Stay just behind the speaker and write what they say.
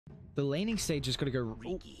The laning stage is going to go...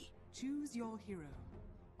 Riki. Choose your hero.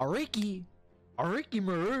 Ariki! Ariki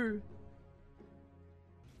Maru!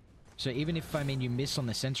 So even if, I mean, you miss on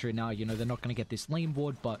the Sentry now, you know, they're not going to get this lane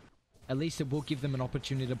ward, but at least it will give them an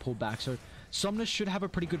opportunity to pull back. So Somnus should have a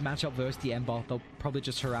pretty good matchup versus the Ember. They'll probably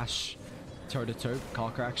just harass toe-to-toe.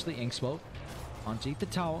 Karka actually, Inkswell. Underneath the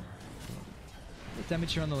tower. The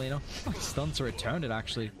damage here on the Lina. Stun to return it,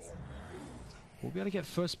 actually. We'll be able to get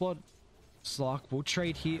first blood. Slark will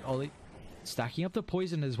trade here. Ollie stacking up the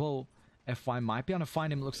poison as well. FY might be able to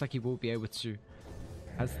find him. Looks like he will be able to.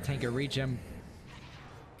 Has the tank a regen.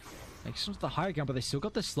 Makes sense with the higher ground, but they still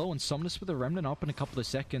got the slow and Somnus with the Remnant up in a couple of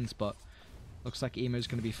seconds, but looks like Emo's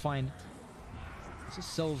going to be fine. It's a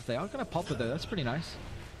Sylve. They are going to pop it though. That's pretty nice.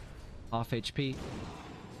 Half HP.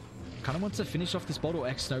 Kind of wants to finish off this bottle.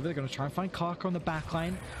 X-Nova, they're going to try and find Karka on the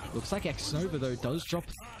backline. Looks like X-Nova though does drop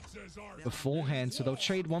beforehand, so they'll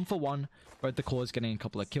trade 1 for 1. Both the cores getting a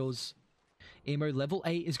couple of kills. Emo level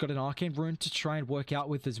 8 has got an Arcane Rune to try and work out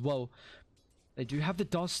with as well. They do have the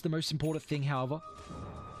dust, the most important thing, however.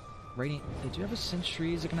 Radiant, they do have a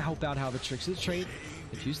Sentry. Is it going to help out, however? Tricks of the trade.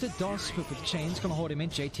 They've used the dust, but with Chain's going to hold him in.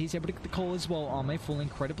 JT's able to get the call as well. Arme falling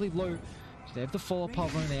incredibly low. Do they have the follow-up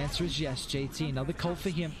hover? And the answer is yes. JT, another call for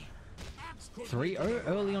him. 3-0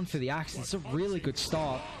 early on for the Axe. It's a really good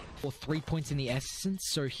start. Or 3 points in the Essence,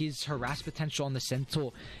 so his harass potential on the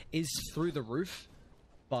Centaur is through the roof.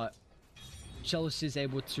 But Chalice is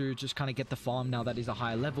able to just kind of get the farm now that he's a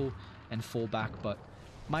higher level and fall back, but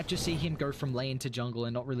might just see him go from lane to jungle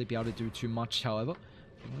and not really be able to do too much, however.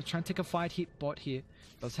 I'm going to try and take a fight hit bot here.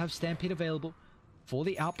 Does have Stampede available for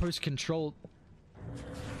the outpost control.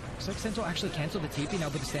 Looks like Centaur actually cancelled the TP now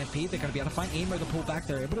with the Stampede. They're going to be able to find Emo to pull back.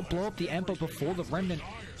 They're able to blow up the Emperor before the Remnant.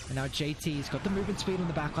 And now JT's got the movement speed on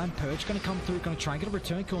the backline. Purge going to come through, going to try and get a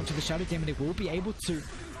return kill into the Shadow Demon. They will be able to.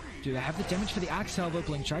 Do they have the damage for the Axe, however?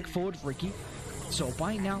 Blink drag forward, Riki. So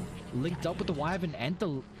by now, linked up with the Wyvern and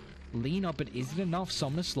the Lina, but is it enough?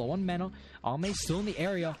 Somnus low on mana. Arme's still in the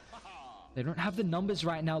area. They don't have the numbers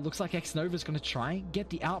right now. Looks like X-Nova's going to try and get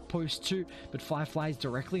the outpost too, but Firefly is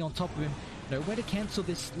directly on top of him. Nowhere to cancel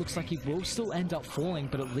this. Looks like he will still end up falling,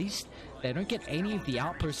 but at least they don't get any of the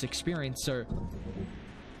outpost experience. So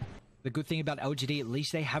the good thing about LGD, at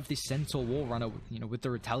least they have this Centaur Wall Runner, you know, with the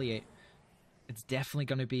Retaliate. It's definitely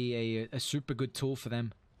going to be a super good tool for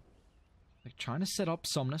them. They're trying to set up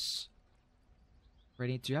Somnus.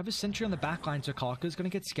 Radiant, do you have a sentry on the backline? So Karka's going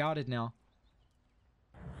to get scouted now.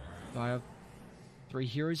 I have 3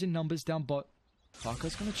 heroes in numbers down bot.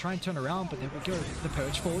 Karka's going to try and turn around, but there we go. The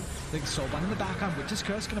Purge forward. The Soulbind in the backline. Witch's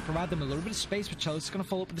Curse going to provide them a little bit of space, but Chalice is going to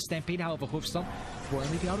follow up with the Stampede. However, Hoofstomp will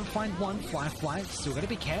only be able to find one. Firefly still got to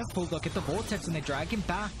be careful. They'll get the Vortex and they drag him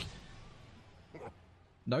back.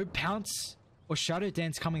 No Pounce or Shadow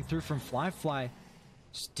Dance coming through from Firefly.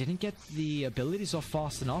 Just didn't get the abilities off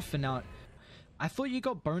fast enough, and now I thought you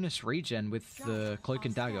got bonus regen with the Cloak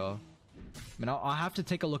and Dagger. I mean, I'll have to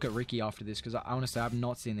take a look at Riki after this, because honestly, I have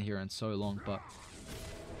not seen the hero in so long, but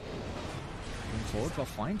moving forward, they'll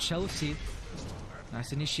find Chalice here.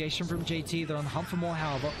 Nice initiation from JT. They're on the hunt for more,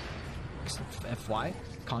 however. FY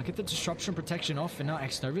can't get the disruption protection off, and now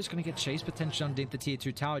X-Nova is going to get chase potential underneath the tier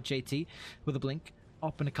 2 tower. JT with a blink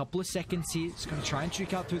up in a couple of seconds here. He's going to try and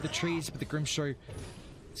juke out through the trees, but the Grimshaw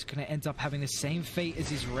is going to end up having the same fate as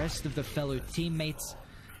his rest of the fellow teammates.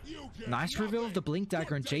 Nice reveal of the Blink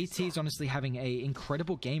Dagger, and JT is honestly having an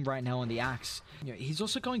incredible game right now on the Axe. You know, he's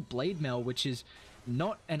also going Blade Mail, which is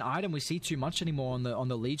not an item we see too much anymore on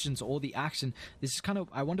the Legions or the Axe, and this is kind of,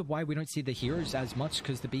 I wonder why we don't see the heroes as much,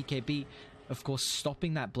 because the BKB, of course,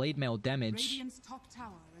 stopping that Blade Mail damage. Top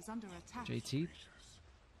tower is under attack. JT.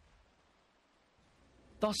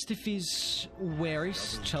 Dust if he's wary.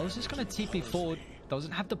 Chalice is going to TP forward.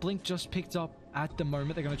 Doesn't have the blink just picked up at the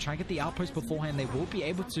moment. They're going to try and get the outpost beforehand. They will be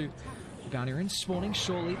able to. Garnier in spawning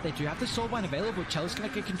shortly. They do have the Soulbind available. Chalice going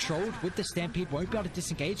to get controlled with the Stampede. Won't be able to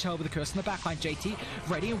disengage, however, the curse in the backline. JT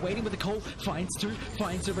ready and waiting with the call. Finds two.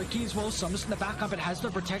 Finds a Riki as well. Somnus in the backline, but has no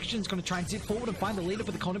protection. He's going to try and zip forward and find the leader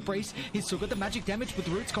with the Con Embrace. He's still got the magic damage, but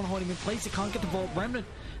the Root's going to hold him in place. He can't get the Vault Remnant.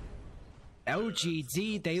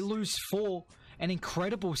 LGD, they lose 4. An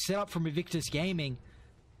incredible setup from Invictus Gaming.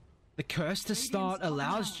 The curse to start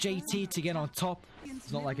allows JT to get on top.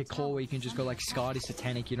 It's not like a core where you can just go like Skadi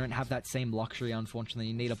Satanic. You don't have that same luxury, unfortunately.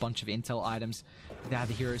 You need a bunch of intel items. That's how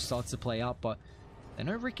the hero starts to play up, but they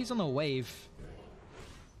know Ricky's on the wave.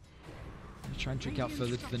 Try and trick out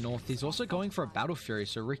further to the north. He's also going for a Battle Fury,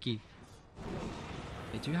 so Riki.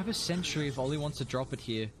 They do have a sentry if Oli wants to drop it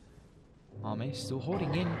here. Arme still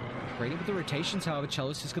holding in. Ready with the rotations, however,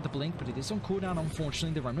 Chalice has got the blink, but it is on cooldown,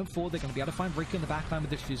 unfortunately. The Remnant 4, they're going to be able to find Rico in the backline with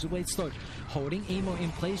the Diffusal Blade slow. Holding Emo in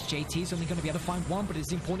place, JT's only going to be able to find one, but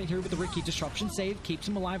it's important here with the Ricky. Disruption save, keeps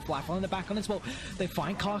him alive, Lifeline in the backline as well. They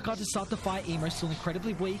find Karkar to start the fight. Emo's still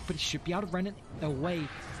incredibly weak, but he should be able to run it away.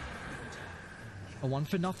 A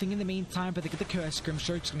 1-for-0 in the meantime, but they get the Curse.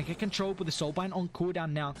 Grimstroke's going to get controlled with the Soulbind on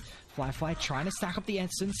cooldown now. Fly trying to stack up the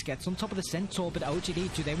Essence, gets on top of the Centaur, but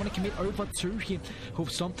LGD, do they want to commit over to him?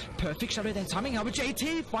 Hoofstomp, perfect Shadow Dance timing. However,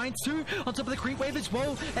 JT finds 2 on top of the creep wave as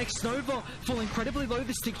well. X-Nova fall incredibly low.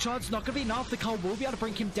 The stick charge not going to be enough. The Cull will be able to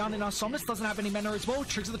bring him down, and our Somnus doesn't have any mana as well.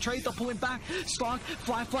 Tricks of the trade, they'll pull him back. Slark,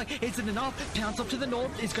 Fly isn't enough. Pounce up to the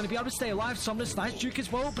north, is going to be able to stay alive. Somnus, nice juke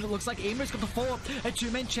as well, but it looks like Emo's got the follow-up. A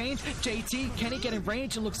 2-man change. JT, can he get in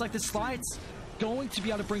range? It looks like the slides going to be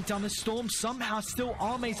able to bring down the storm. Somehow still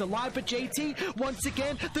Arme's alive, but JT, once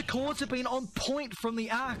again, the cores have been on point from the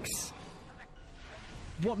axe.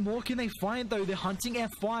 What more can they find though? They're hunting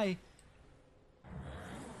FY.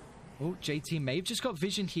 Oh, JT may have just got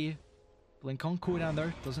vision here. Blink on cooldown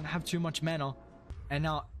though, doesn't have too much mana. And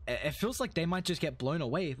now it feels like they might just get blown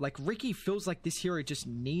away. Like Ricky feels like this hero just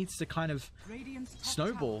needs to kind of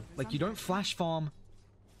snowball. Like you don't flash farm.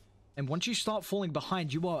 And once you start falling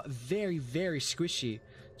behind, you are very, very squishy.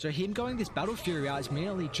 So him going this Battle Fury out is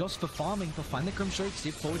merely just for farming. They'll find the Grimstroke,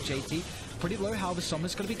 zip forward JT. Pretty low, however,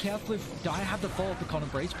 Sommer's got to be careful if Dire have the follow-up. The Con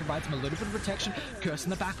Embrace provides him a little bit of protection. Curse in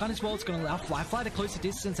the backline as well. It's going to allow Fly to close the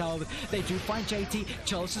distance, however. They do find JT.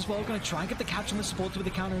 Chalice as well, going to try and get the catch on the support with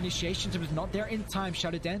the counter initiations. It was not there in time.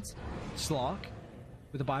 Shadow Dance. Slark,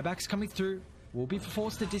 with the buybacks coming through, will be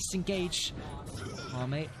forced to disengage. Oh,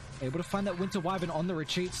 mate. Able to find that Winter Wyvern on the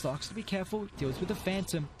retreat. Starks to be careful. Deals with the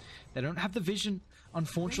Phantom. They don't have the vision.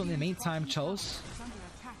 Unfortunately, in the meantime, Charles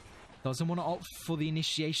doesn't want to opt for the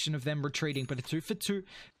initiation of them retreating, but a 2-for-2.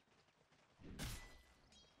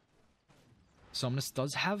 Somnus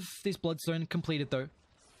does have this Bloodstone completed, though.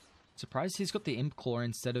 Surprised he's got the Imp Claw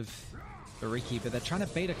instead of the Riki, but they're trying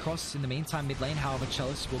to bait across in the meantime. Mid lane, however,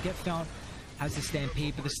 Chalice will get found. Has the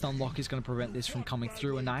Stampede, but the Stun Lock is going to prevent this from coming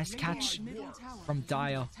through. A nice catch from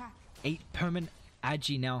Dire. 8 permanent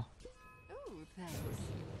Agi now. Oh,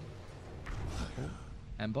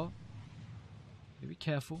 Ember. Be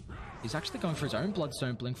careful. He's actually going for his own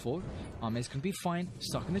Bloodstone blink forward. Arme's going to be fine.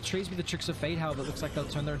 Stuck in the trees with the Tricks of Fate, however, it looks like they'll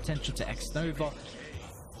turn their attention to X-Nova.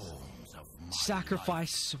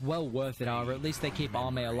 Sacrifice, well worth it, however. At least they keep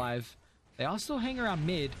Arme alive. They are still hanging around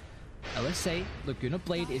mid. LSA, Laguna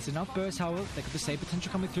Blade is enough burst, however. They got the save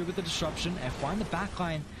potential coming through with the disruption. FY in the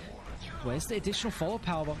backline. Where's the additional follow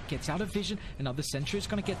power? Gets out of vision. Another sentry is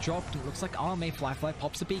going to get dropped. It looks like Arme. Fly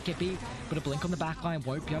pops the BKB, but a blink on the backline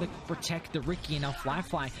won't be able to protect the Ricky. And now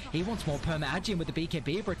Fly, he wants more perma Agi with the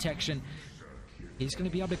BKB protection. He's going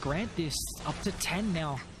to be able to grant this up to 10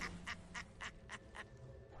 now.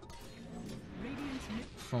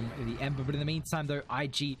 From the Ember, but in the meantime though,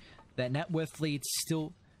 IG, that net worth lead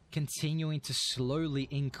still continuing to slowly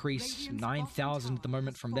increase. 9,000 at the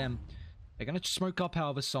moment from them. They're going to smoke up,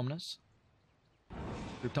 however, Somnus.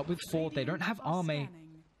 Grouped up with 4. They don't have Arme.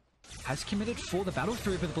 Has committed for the battle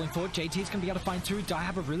through for the blink forward. JT's going to be able to find 2. Die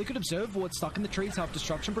have a really good observe ward stuck in the trees. Have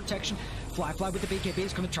disruption protection. Fly with the BKB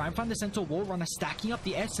is going to try and find the Centaur Wall Runner, stacking up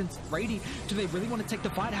the Essence. Brady, do they really want to take the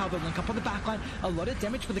fight? However, link up on the backline. A lot of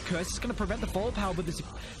damage for the Curse is going to prevent the follow power with this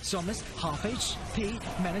Somnus. Half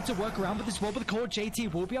HP. Managed to work around with this wall with the core.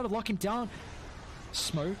 JT will be able to lock him down.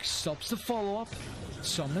 Smoke stops the follow-up.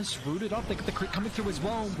 Somnus rooted up. They got the crit coming through as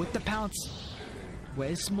well with the pounce.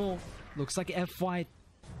 Where's more? Looks like FY.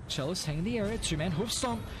 Chalice hanging in the area. 2-man hoof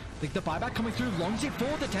stomp. Think the buyback coming through. Long zip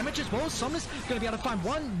for the damage as well. Somnus going to be able to find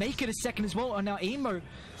 1. Make it a second as well. And now Emo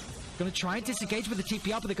going to try and disengage with the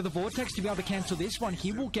TP up. But they got the Vortex to be able to cancel this one.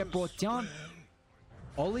 He will get brought down.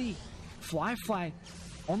 Ollie. Fly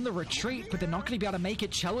on the retreat. But they're not going to be able to make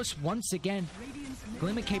it. Chalice once again.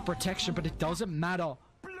 Glimmer Cape protection, but it doesn't matter.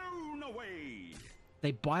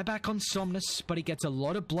 They buy back on Somnus, but he gets a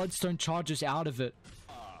lot of Bloodstone charges out of it.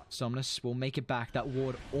 Somnus will make it back. That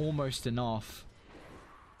ward almost enough.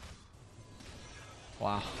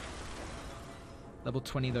 Wow. Level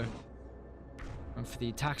 20 though. And for the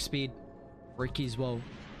attack speed, Ricky as well.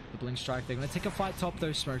 The blink strike. They're going to take a fight top though.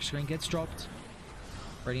 Smokescreen gets dropped.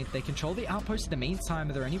 Radiant, they control the outpost in the meantime.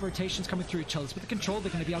 Are there any rotations coming through? Chalice with the control,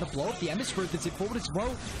 they're going to be able to blow up the Ember group that's it forward as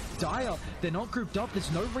well. Dire, they're not grouped up.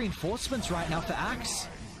 There's no reinforcements right now for Axe.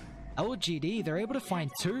 LGD, they're able to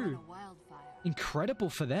find 2.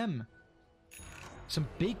 Incredible for them. Some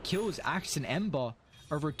big kills, Axe and Ember.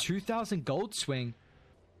 Over a 2,000 gold swing.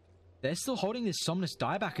 They're still holding this Somnus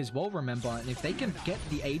dieback as well, remember. And if they can get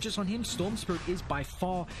the Aegis on him, Storm Spirit is by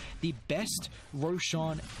far the best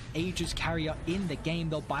Roshan Aegis carrier in the game.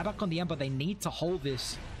 They'll buy back on the Ember. They need to hold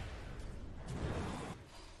this.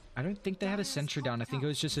 I don't think they had a sentry down. I think it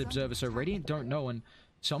was just an observer. So Radiant don't know. And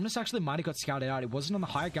Somnus actually might have got scouted out. It wasn't on the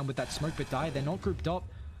higher ground with that smoke, but they're not grouped up.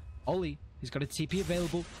 Oli, he's got a TP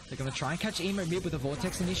available. They're going to try and catch Emo mid with a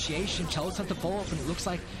Vortex initiation. Chalice have to follow up, and it looks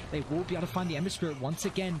like they will be able to find the Ember Spirit once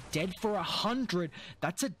again. Dead for 100.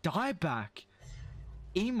 That's a dieback.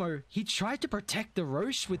 Emo, he tried to protect the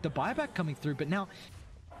Roche with the buyback coming through, but now...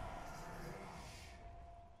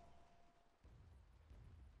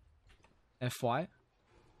 FY.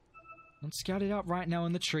 Not scouted out right now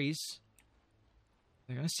in the trees.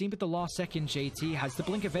 They're going to see him at the last second. JT has the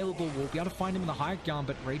blink available. We'll be able to find him in the higher ground,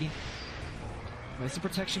 but Radiant... There's the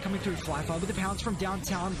protection coming through. Flyfire with the pounce from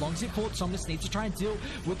downtown. Long zip forward. Somnus needs to try and deal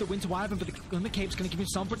with the Winter Wyvern, but the Glimmer Cape's going to give him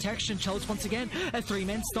some protection. Chalice once again, a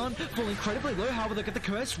 3-man stun. Fall incredibly low. However, they get the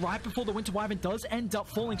curse right before the Winter Wyvern does end up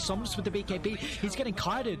falling. Somnus with the BKB. He's getting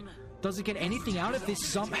kited. Doesn't get anything out of this.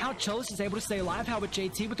 Somehow Chalice is able to stay alive. However,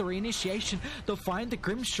 JT with the reinitiation. They'll find the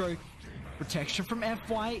Grimstroke. Protection from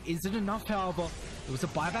FY isn't enough, however. There was a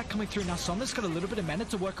buyback coming through. Now Somnus got a little bit of mana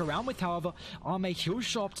to work around with, however. Arme, he'll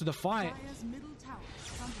show up to the fight.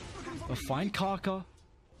 They'll find Karka.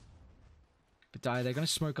 But they're going to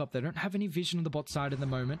smoke up. They don't have any vision on the bot side at the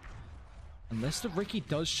moment. Unless the Riki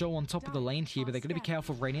does show on top of the lane here, but they're going to be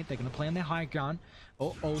careful of Radiant. They're going to play on their high ground.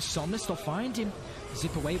 Somnus, they'll find him.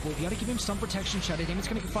 Zip away, we'll be able to give him some protection. Shadow Demon's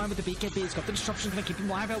going to be fine with the BKB. He's got the disruption, going to keep him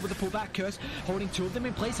live out with the pullback curse. Holding two of them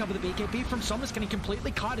in place. However, the BKB from Somnus getting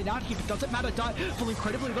completely kited out here, but doesn't matter. Die full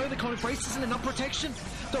incredibly low. The Cone of Brace isn't enough protection.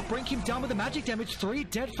 They'll bring him down with the magic damage. 3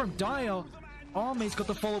 dead from Dire. Arme's got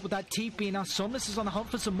the follow-up with that TP. Now Somnus is on the hunt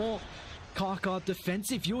for some more. Karka,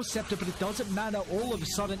 defensive Yule Scepter, but it doesn't matter. All of a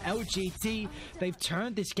sudden, LGD, they've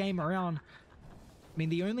turned this game around. I mean,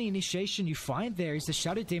 the only initiation you find there is the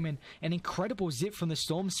Shadow Demon, an incredible zip from the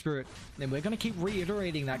Storm Spirit. And we're going to keep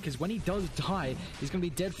reiterating that, because when he does die, he's going to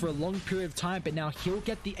be dead for a long period of time, but now he'll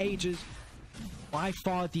get the Aegis. By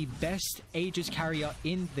far the best Aegis carrier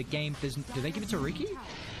in the game. Do they give it to Riki?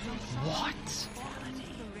 What?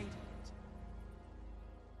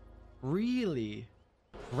 Really?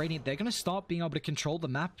 Radiant, they're going to start being able to control the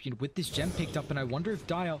map, you know, with this gem picked up, and I wonder if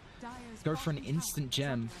Dire go for an instant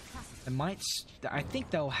gem. It might... I think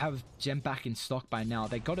they'll have gem back in stock by now.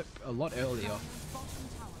 They got it a lot earlier.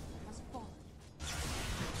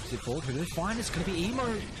 Is it forward? Who do they find? It's going to be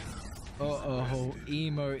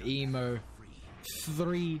Emo. Emo.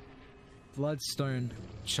 3 Bloodstone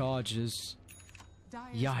charges.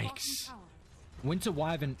 Yikes. Winter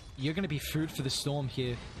Wyvern, you're going to be food for the Storm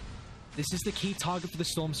here. This is the key target for the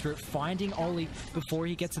Storm Spirit, finding Oli before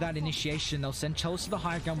he gets to that initiation. They'll send Chalice to the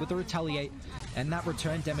high ground with the Retaliate and that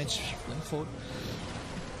return damage. Blink forward.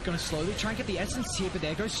 Going to slowly try and get the essence here, but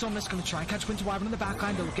there goes Somnus. Going to try and catch Winter Wyvern in the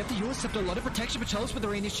backline. They'll get the Yule Scepter, a lot of protection for Chalice with the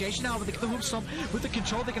reinitiation. However, they get the Hoof Stomp with the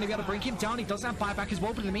control. They're going to be able to bring him down. He doesn't have buyback as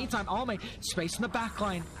well, but in the meantime, Arme, space in the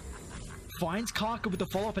backline. Finds Karka with the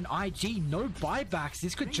follow-up and IG. No buybacks.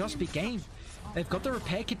 This could just be game. They've got the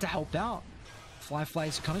repair kit to help out. Fly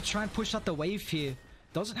is going to try and push out the wave here.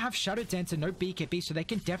 Doesn't have Shadow Dancer, no BKB, so they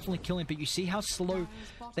can definitely kill him. But you see how slow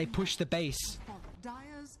they push the base.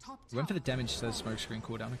 Went for the damage, says smoke screen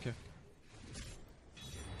cooldown. Okay.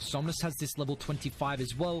 Somnus has this level 25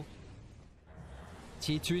 as well.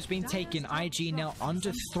 Tier 2 has been taken. IG now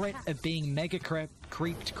under threat of being mega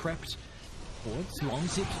crept. Forwards, long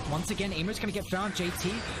zip. Once again, Emo's going to get found. JT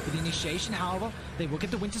with the initiation. However, they will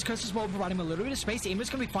get the Winter's Curse as well, providing him a little bit of space.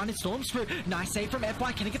 Emo's going to be finding Storm Spirit. Nice save from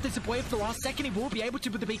FY. Can he get the zip away for the last second? He will be able to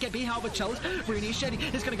with the BKB. However, Chalice reinitiating.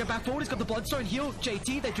 He's going to go back forward. He's got the Bloodstone heal.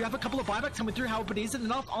 JT, they do have a couple of buybacks coming through. However, but it isn't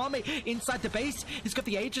enough. Arme inside the base. He's got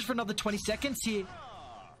the Aegis for another 20 seconds here.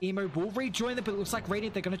 Emo will rejoin them, but it looks like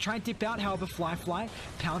Radiant, they're going to try and dip out. However, Fly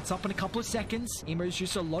pounce up in a couple of seconds. Emo's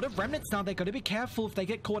used a lot of remnants now. They've got to be careful if they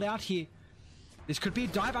get caught out here. This could be a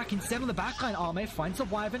dieback instead on the backline. Arme finds the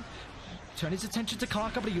Wyvern. Turn his attention to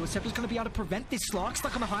Karka, but Yule Scepter's going to be able to prevent this. Slark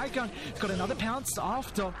stuck on the high ground. He's got another pounce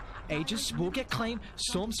after. Aegis will get claimed.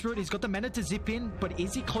 Storm Spirit, he's got the mana to zip in, but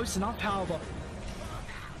is he close enough, however?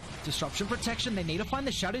 Disruption protection. They need to find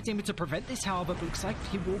the Shadow Demon to prevent this, however, but looks like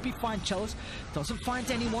he will be fine. Chalice doesn't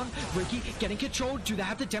find anyone. Riki getting control. Do they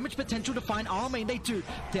have the damage potential to find Arme? They do.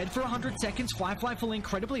 Dead for 100 seconds. Fly falling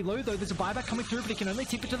incredibly low, though. There's a buyback coming through, but he can only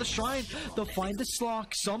tip it to the shrine. They'll find the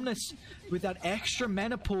Slark. Somnus with that extra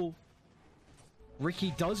mana pool.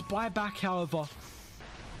 Riki does buy back, however.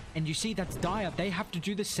 And you see that's Dire. They have to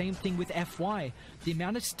do the same thing with FY. The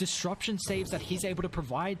amount of disruption saves that he's able to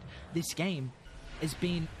provide this game has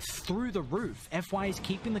been through the roof. FY is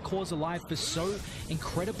keeping the cause alive for so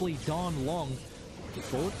incredibly darn long.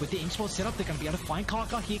 Forward with the Inkswell setup, they're going to be able to find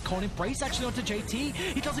Kaka here. Can't embrace actually onto JT.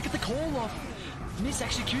 He doesn't get the call off. Miss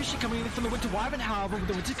execution coming in from the Winter Wyvern, however, with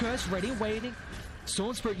the Winter Curse ready and waiting.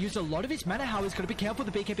 Storm Spirit used a lot of his mana, however, he's got to be careful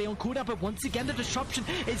with the BKB on cooldown, but once again, the disruption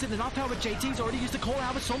isn't enough, however, JT's already used the call,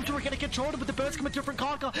 however, Storm Spirit going to control it with the burst coming through from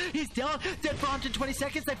Kaka. He's down, dead for 120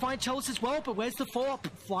 seconds, they find Chalice as well, but where's the follow-up?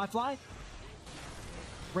 Fly.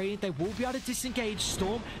 Radiant, they will be able to disengage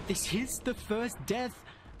Storm. This is the first death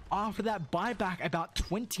after that buyback about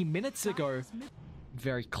 20 minutes ago.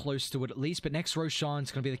 Very close to it at least, but next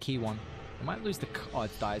Roshan's going to be the key one. I might lose the... Oh,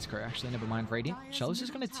 it's Dire's Crow, actually. Never mind, Radiant. Chalice is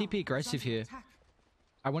going to TP aggressive here.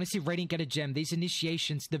 I want to see Radiant get a gem. These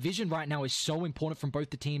initiations, the vision right now is so important from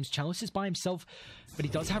both the teams. Chalice is by himself, but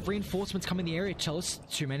he does have reinforcements coming in the area. Chalice,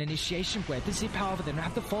 two-man initiation. Where the zip, however, they don't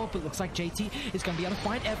have the follow-up, but it looks like JT is going to be able to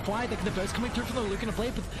find FY. The burst coming through from the Lucan of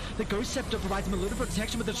Blade, but the Ghost Scepter provides him a little bit of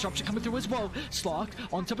protection with the disruption coming through as well. Slark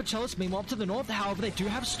on top of Chalice. Meanwhile, to the north, however, they do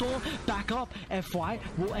have Storm back up. FY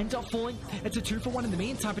will end up falling. It's a 2-for-1 in the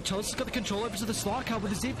meantime, but Chalice has got the control over to the Slark. However,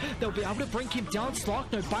 with the zip, they'll be able to bring him down.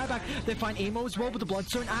 Slark, no buyback. They find Emo as well with the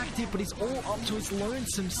Bloodstone active, but he's all up to his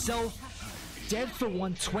lonesome self. Dead for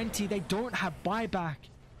 120. They don't have buyback.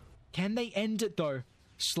 Can they end it though?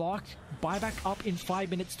 Slark, buyback up in 5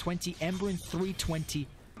 minutes 20. Ember in 3:20.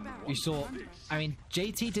 You saw, I mean,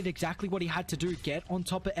 JT did exactly what he had to do. Get on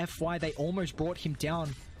top of FY. They almost brought him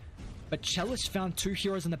down. But Chalice found two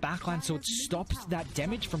heroes in the backline, so it stopped that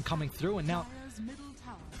damage from coming through. And now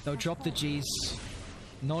they'll drop the Gs.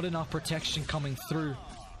 Not enough protection coming through,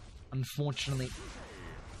 unfortunately.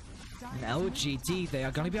 And LGD, they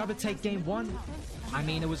are going to be able to take game one. I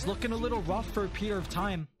mean, it was looking a little rough for a period of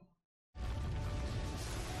time,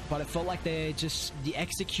 but it felt like they just, the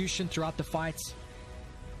execution throughout the fights.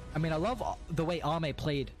 I mean, I love the way Arme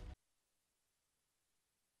played.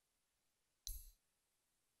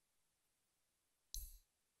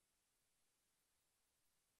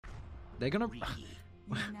 They're gonna...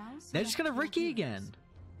 They're just gonna Riki again.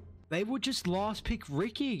 They would just last pick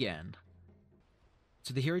Riki again.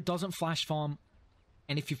 So the hero doesn't flash farm,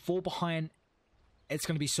 and if you fall behind, it's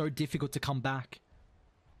going to be so difficult to come back.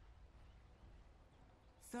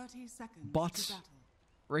 30 seconds But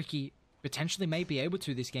Riki potentially may be able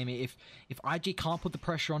to this game if IG can't put the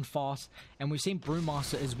pressure on fast, and we've seen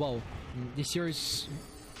Brewmaster as well. This hero's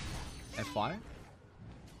FI.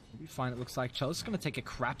 We find it looks like Chalice is going to take a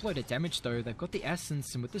crap load of damage though. They've got the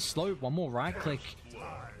essence, and with the slow, one more right click,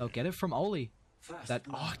 they'll get it from Oli. That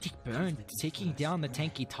Arctic Burn taking down the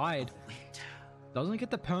tanky Tide. Doesn't get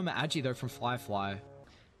the perma agi though from Fly.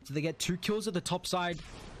 So they get 2 kills at the top side.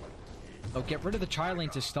 They'll get rid of the Tri Lane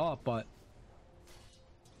to start, but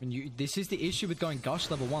when this is the issue with going Gush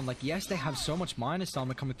level 1. Like, yes, they have so much minus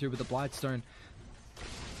armor coming through with the Blightstone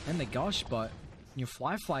and the Gush, but your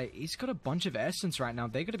Fly, he's got a bunch of essence right now.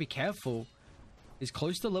 They're going to be careful. He's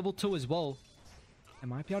close to level 2 as well. They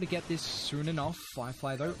might be able to get this soon enough.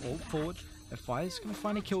 Fly though, all forward. FI is going to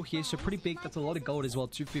find a kill here, so pretty big. That's a lot of gold as well,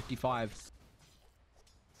 255.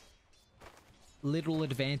 Little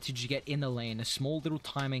advantage you get in the lane, a small little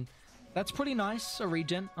timing. That's pretty nice, a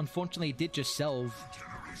regen. Unfortunately, it did just salve.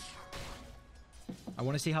 I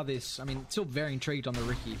want to see how this... I mean, still very intrigued on the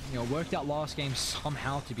Riki. You know, worked out last game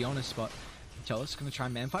somehow, to be honest, but Chalice going to try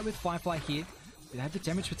and man-fight with Fly here. They have the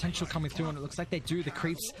damage potential coming through, and it looks like they do. The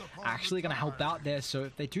creeps actually going to help out there, so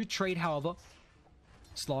if they do trade, however,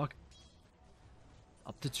 Slog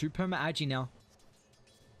up to 2 perma agi now.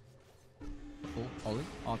 Oh, Oli,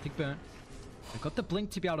 Arctic Burn. They've got the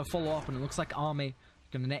blink to be able to follow up, and it looks like Arme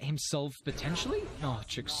gonna net himself potentially. Oh,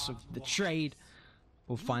 tricks of the trade.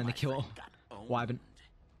 We'll find the kill. Wyvern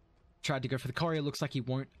tried to go for the courier. Looks like he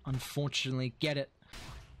won't, unfortunately, get it.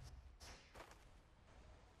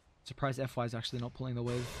 Surprised FY is actually not pulling the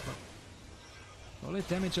wave, but a lot of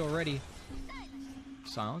damage already.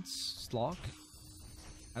 Silence, Slog.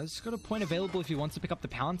 Has got a point available if he wants to pick up the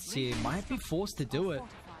pounce here. Might be forced to do it.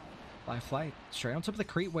 Fly straight on top of the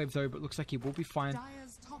creep wave though, but looks like he will be fine.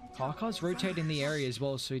 Karkar's rotating the area as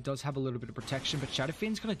well, so he does have a little bit of protection, but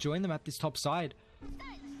Shadowfiend's going to join them at this top side.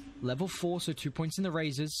 Level 4, so 2 points in the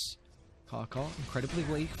razors. Karkar, incredibly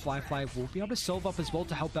weak. Fly will be able to solve up as well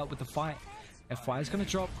to help out with the fight. FY is going to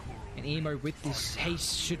drop, and Emo with this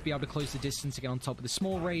haste should be able to close the distance to get on top of the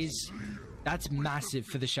small raise. That's massive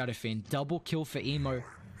for the Shadowfiend. Double kill for Emo.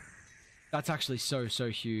 That's actually so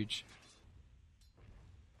huge.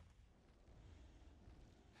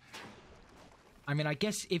 I mean, I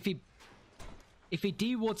guess if he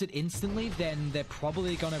dewards it instantly, then they're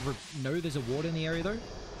probably gonna know there's a ward in the area though.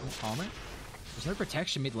 Armor. There's no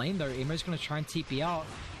protection mid lane though. Emo's going to try and TP out.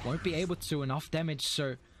 Won't be able to. Enough damage,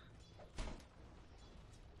 so...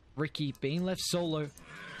 Ricky being left solo.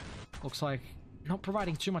 Looks like not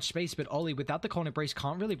providing too much space, but Ollie, without the cold embrace,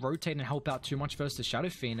 can't really rotate and help out too much versus the Shadow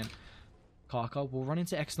Fiend. And Kaka will run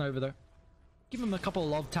into X-Nova though. Give him a couple of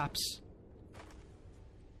love taps.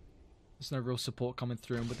 There's no real support coming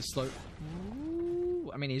through him with the slow.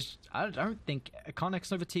 Ooh, I mean, I don't think... Can't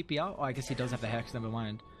X-Nova TP out? Oh, I guess he does have the Hex, never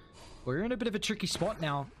mind. We're in a bit of a tricky spot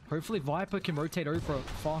now. Hopefully Viper can rotate over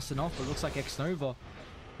fast enough, but it looks like X-Nova.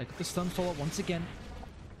 They got the stun follow-up once again.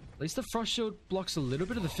 At least the Frost Shield blocks a little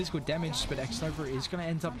bit of the physical damage, but X-Nova is going to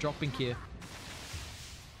end up dropping here.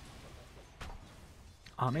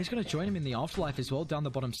 Arme's going to join him in the Afterlife as well down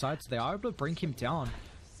the bottom side, so they are able to bring him down.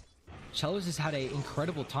 Chalice has had an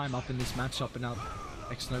incredible time up in this matchup, and now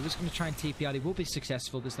X-Nova's going to try and TP out. He will be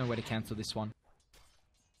successful. There's no way to cancel this one.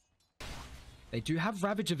 They do have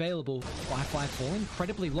Ravage available. Firefly falling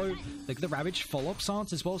incredibly low. Look at the Ravage follow-up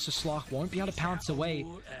stance as well, so Slark won't be able to pounce away.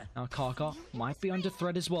 Now Kaka might be under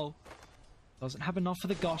threat as well. Doesn't have enough for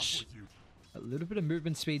the Gush. A little bit of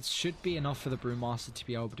movement speed should be enough for the Brewmaster to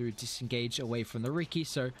be able to disengage away from the Riki.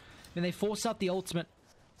 So then they force out the ultimate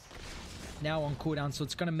now on cooldown, so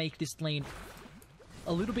it's going to make this lane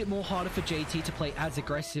a little bit more harder for JT to play as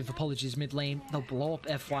aggressive. Apologies, mid lane. They'll blow up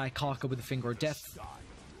FY Kaka with the Finger of Death.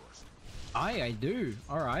 I do.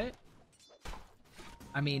 Alright.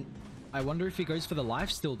 I mean, I wonder if he goes for the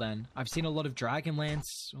lifesteal then. I've seen a lot of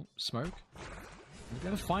Dragonlance. Oh, smoke. We're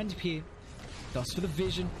going to find him here. Dust for the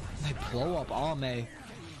vision. They blow up Arme.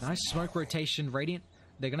 Nice smoke rotation. Radiant.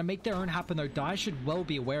 They're going to make their own happen though. Dai should well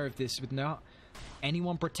be aware of this with no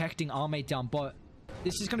anyone protecting Arme down bot.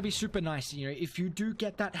 This is going to be super nice. You know, if you do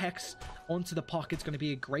get that Hex onto the puck, it's going to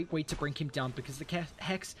be a great way to bring him down because the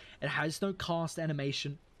Hex, it has no cast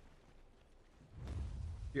animation.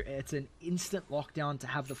 It's an instant lockdown to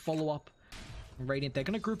have the follow-up. Radiant, they're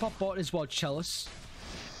going to group up bot as well. Chalice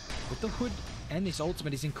with the hood and this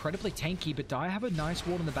ultimate is incredibly tanky, but Dai have a nice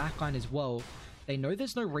ward on the backline as well. They know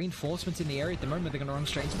there's no reinforcements in the area at the moment. They're going to run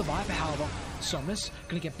straight into the Viper, however. Somnus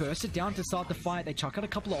going to get bursted down to start the fight. They chuck out a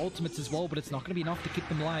couple of ultimates as well, but it's not going to be enough to keep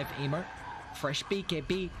them alive. Emo, fresh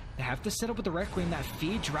BKB. They have to set up with the Requiem. That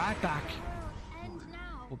Fear drag back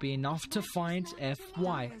will be enough to find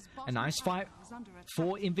FY. A nice fight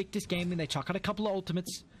for Invictus Gaming. They chuck out a couple of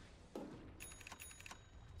ultimates.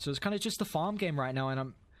 So it's kind of just a farm game right now,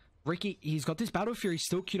 and Ricky, he's got this Battle Fury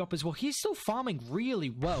still queued up as well. He's still farming really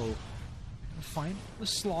well. Find the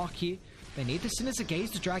Slark here. They need the Sinister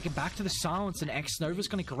Gaze to drag him back to the silence, and X-Nova's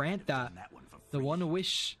going to grant that. The Wonder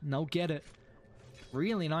Wish, and they'll get it.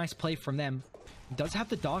 Really nice play from them. He does have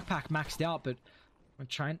the Dark Pack maxed out, but I'm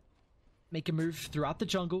trying to make a move throughout the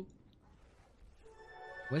jungle.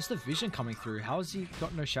 Where's the vision coming through? How has he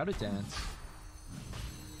got no Shadow Dance?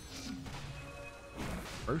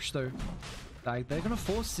 Roche though. They're going to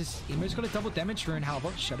force this. Emo's got a double damage rune,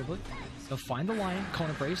 however. Shadow Blade. They'll find the Lion.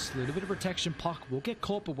 Corner Brace. A little bit of protection. Puck will get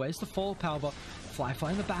caught, but where's the fall, however? Fly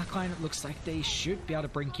in the backline. It looks like they should be able to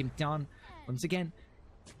bring him down. Once again,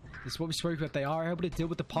 this is what we spoke about. They are able to deal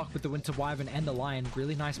with the Puck with the Winter Wyvern and the Lion.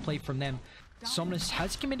 Really nice play from them. Somnus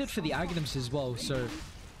has committed for the Aghanim's as well, so...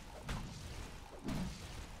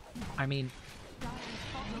 I mean...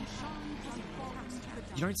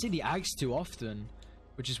 You don't see the Ags too often,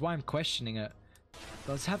 which is why I'm questioning it.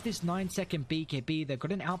 Does have this 9-second BKB. They've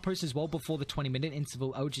got an outpost as well before the 20-minute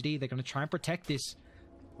interval. LGD, they're going to try and protect this.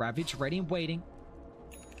 Ravage, ready and waiting.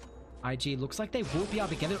 IG looks like they will be able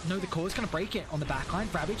to get it. No, the core is going to break it on the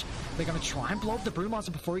backline. Ravage, they're going to try and blow up the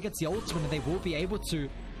Brewmaster before he gets the ultimate, and they will be able to.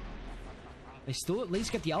 They still at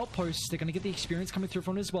least get the outposts. They're going to get the experience coming through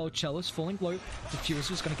from it as well. Chalice falling low. The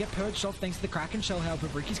Furious is going to get purged off thanks to the Kraken Shell. However,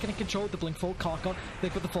 Ricky's going to control the Blink Fall Kaka.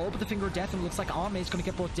 They've got the follow-up with the Finger of Death, and it looks like Arme is going to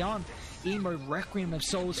get brought down. Emo, Requiem of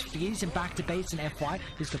Souls, fears him back to base, and FY.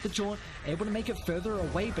 He's got the Jaunt, able to make it further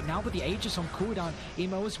away, but now with the Aegis on cooldown,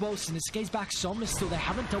 Emo as well. Sinister Gaze back, Somnus still. They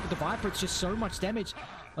haven't dealt with the Viper. It's just so much damage.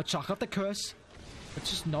 I'll chuck up the Curse. It's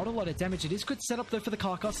just not a lot of damage. It is good setup though for the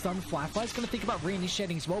Kaka stun. Firefly's going to think about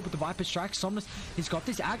reinitiating as well, but the Viper strikes Somnus. He's got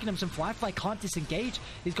this Aghanims and Firefly can't disengage.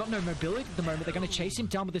 He's got no mobility at the moment. They're going to chase him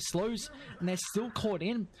down with the slows, and they're still caught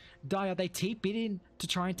in. Dire, they TP it in to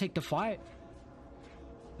try and take the fight.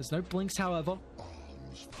 There's no blinks, however.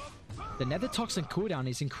 The Nether Toxin cooldown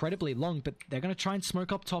is incredibly long, but they're going to try and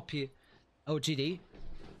smoke up top here. LGD.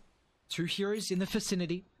 Two heroes in the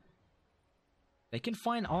vicinity. They can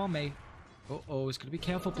find Arme. Uh-oh, it's going to be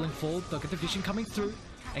careful. Blink Fall. They'll get the vision coming through.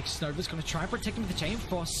 X-Nova's going to try and protect him with the Chain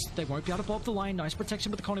Frost. They won't be able to blow up the line. Nice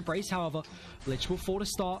protection with the Corner Brace, however. Lich will fall to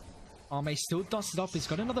start. Arme still dusted up. He's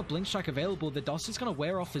got another Blink Strike available. The dust is going to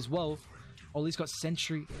wear off as well. Ollie's got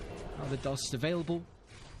Sentry. The Dust available.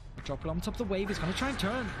 Drop it on top of the wave. He's going to try and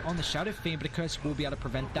turn on the Shadow Fiend, but a Curse will be able to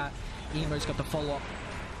prevent that. Emo's got the follow-up.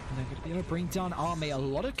 And they're going to be able to bring down Arme. A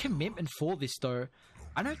lot of commitment for this, though.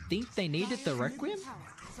 I don't think they needed the Requiem,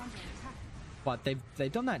 but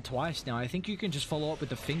they've done that twice now. I think you can just follow up with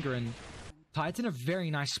the finger, and Tide's in a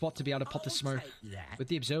very nice spot to be able to pop the smoke with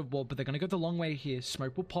the Observe Wall, but they're going to go the long way here.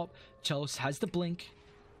 Smoke will pop. Chalice has the blink.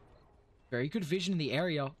 Very good vision in the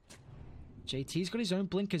area. JT's got his own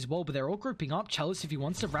blink as well, but they're all grouping up. Chalice, if he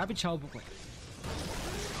wants to Ravage, however.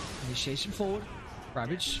 Initiation forward.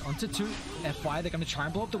 Ravage onto 2. FY, they're going to try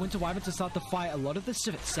and blow up the Winter Wyvern to start the fight. A lot of the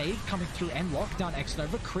save coming through, and lockdown.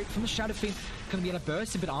 X-Nova crit from the Shadow Fiend. Going to be able to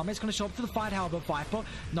burst him, but Arme's going to show up to the fight, however. Viper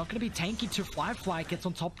not going to be tanky to Fly gets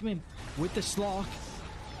on top of him with the Slark.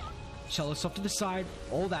 Chalice off to the side.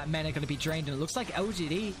 All that mana going to be drained, and it looks like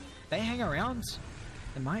LGD, they hang around.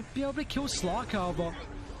 They might be able to kill Slark, however.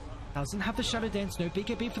 Doesn't have the Shadow Dance, no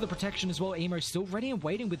BKB for the protection as well. Emo still ready and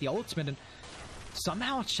waiting with the ultimate, and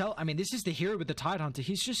somehow I mean, this is the hero with the Tidehunter.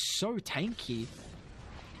 He's just so tanky.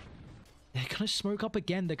 They're going to smoke up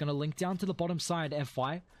again. They're going to link down to the bottom side.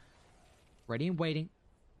 FY. Ready and waiting.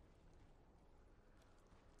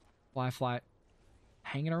 Fly.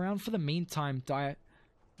 Hanging around for the meantime. Diet.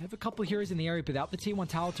 They have a couple heroes in the area without the T1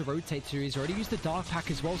 tower to rotate to. He's already used the Dark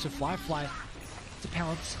Pack as well, so Fly. It's a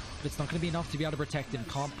pounce, but it's not going to be enough to be able to protect him.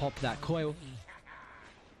 Can't pop that coil.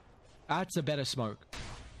 That's a better smoke.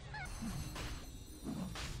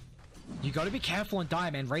 You got to be careful on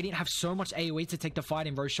Dire, man. Radiant have so much AoE to take the fight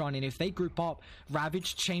in Roshan, and if they group up,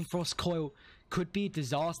 Ravage, Chain Frost, Coil could be a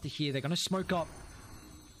disaster here. They're going to smoke up.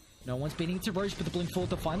 No one's beating into Roche, but the blink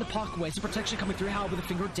forward to find the park. Where's the protection coming through? However, the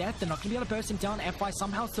Finger of Death, they're not going to be able to burst him down. FI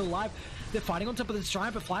somehow still alive. They're fighting on top of the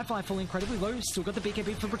Giant, but Fly falling incredibly low. Still got the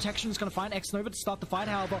BKB for protection. He's going to find X-Nova to start the fight,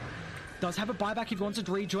 however. Does have a buyback if he wants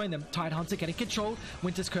to rejoin them. Tidehunter getting control.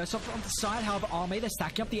 Winter's Curse off on the side. However, Arme, they're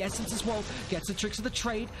stacking up the essence as well. Gets the tricks of the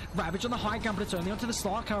trade. Ravage on the high ground, but it's only onto the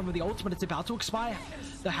Slark. However, the ultimate, it's about to expire.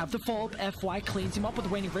 They have the follow-up. FY cleans him up with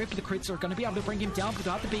the Waning Rift. The crits are going to be able to bring him down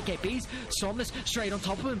without the BKBs. Somnus straight on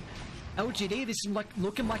top of him. LGD, this is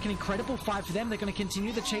looking like an incredible fight for them. They're going to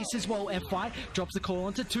continue the chase as well. FY drops the call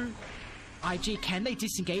onto 2. IG, can they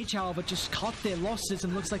disengage, however, just cut their losses,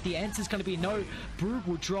 and looks like the answer is going to be no. Brood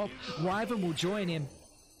will drop, Wyvern will join him.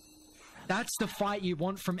 That's the fight you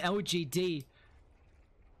want from LGD.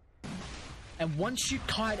 And once you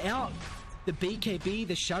kite out the BKB,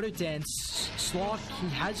 the Shadow Dance, Slark, he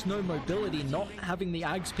has no mobility, not having the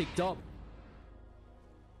Ags picked up.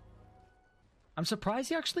 I'm surprised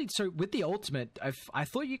he actually, so with the ultimate, I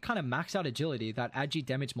thought you kind of max out agility, that agi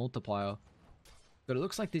damage multiplier. But it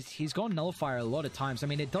looks like this, he's gone Nullifier a lot of times. I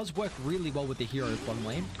mean, it does work really well with the hero bottom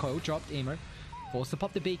lane. Coil dropped, Emo. Forced to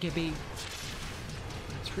pop the BKB.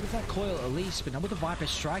 It's rid of that coil at least, but now with the Viper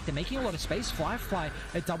Strike, they're making a lot of space. Fly,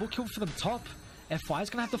 a double kill for them top. FY is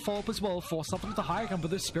going to have to follow up as well. Force up into the higher gun,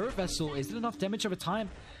 but the Spirit Vessel, is it enough damage over time?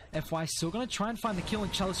 FY still going to try and find the kill,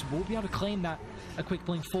 and Chalice will be able to claim that. A quick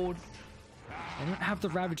blink forward. They don't have the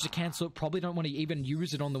Ravage to cancel it. Probably don't want to even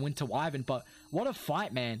use it on the Winter Wyvern, but what a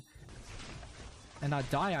fight, man. And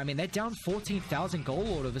Dire, I mean, they're down 14,000 gold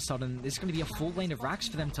all of a sudden. There's going to be a full lane of racks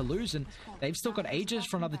for them to lose, and they've still got Aegis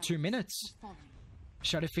for another 2 minutes.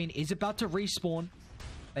 Shadow Fiend is about to respawn.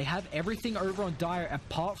 They have everything over on Dire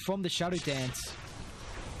apart from the Shadow Dance.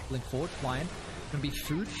 Blink forward, flying. Going to be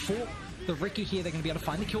food for the Ricky here. They're going to be able to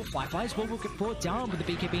find the kill. Fly as well will get brought down with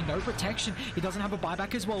the BKB. No protection. He doesn't have a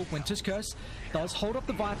buyback as well. Winter's Curse does hold up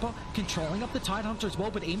the Viper, controlling up the Tidehunter as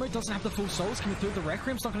well, but Emo doesn't have the full souls coming through. The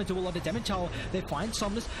Requiem's not going to do a lot of damage. They find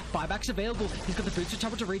Somnus. Buyback's available. He's got the boots to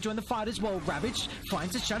travel to rejoin the fight as well. Ravage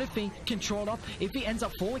finds the Shadow Fiend, controlled up. If he ends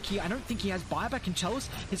up falling here, I don't think he has buyback in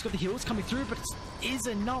Chalice. He's got the heals coming through, but it is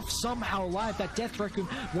enough somehow alive. That Death Requiem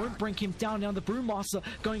won't bring him down. Now the Brewmaster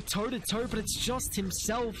going toe to toe, but it's just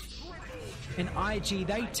himself. And IG,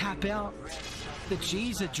 they tap out. The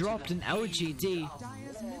G's are dropped, and LGD,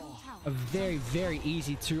 a very, very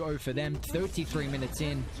easy 2-0 for them. 33 minutes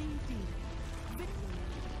in.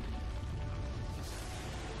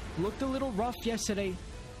 Looked a little rough yesterday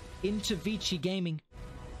into Vici Gaming.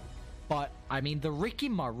 But, I mean, the Ricky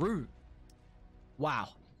Maru. Wow.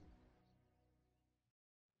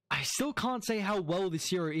 I still can't say how well this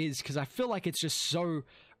hero is, because I feel like it's just so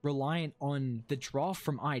reliant on the draft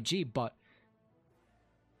from IG, but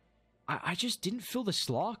I just didn't feel the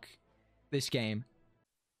Slark this game.